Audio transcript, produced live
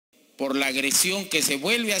por la agresión que se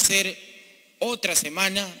vuelve a hacer otra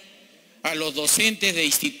semana a los docentes de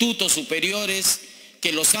institutos superiores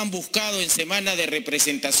que los han buscado en semana de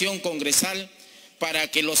representación congresal para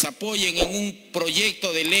que los apoyen en un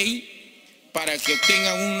proyecto de ley para que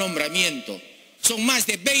obtengan un nombramiento. Son más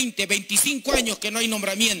de 20, 25 años que no hay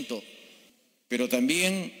nombramiento. Pero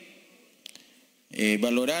también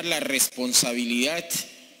valorar la responsabilidad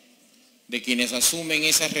de quienes asumen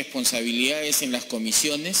esas responsabilidades en las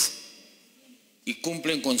comisiones y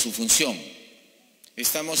cumplen con su función.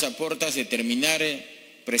 Estamos a puertas de terminar,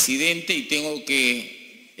 presidente, y tengo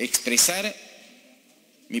que expresar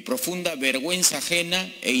mi profunda vergüenza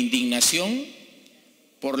ajena e indignación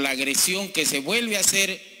por la agresión que se vuelve a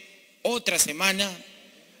hacer otra semana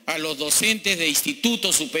a los docentes de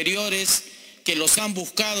institutos superiores que los han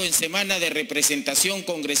buscado en semana de representación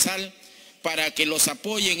congresal para que los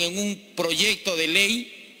apoyen en un proyecto de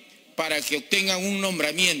ley para que obtengan un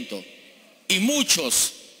nombramiento. Y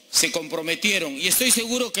muchos se comprometieron, y estoy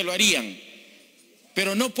seguro que lo harían,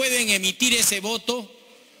 pero no pueden emitir ese voto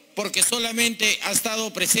porque solamente ha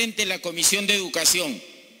estado presente la Comisión de Educación.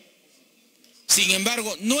 Sin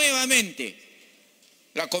embargo, nuevamente,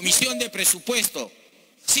 la Comisión de Presupuesto,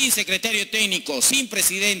 sin secretario técnico, sin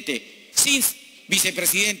presidente, sin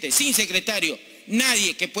vicepresidente, sin secretario,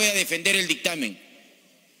 nadie que pueda defender el dictamen.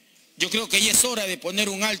 Yo creo que ya es hora de poner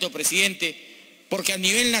un alto, presidente, porque a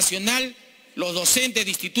nivel nacional los docentes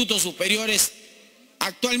de institutos superiores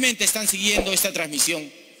actualmente están siguiendo esta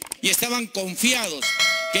transmisión y estaban confiados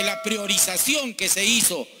que la priorización que se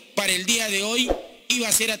hizo para el día de hoy iba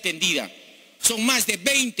a ser atendida. Son más de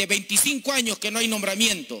 20, 25 años que no hay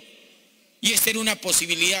nombramiento y esta era una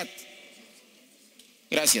posibilidad.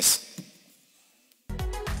 Gracias.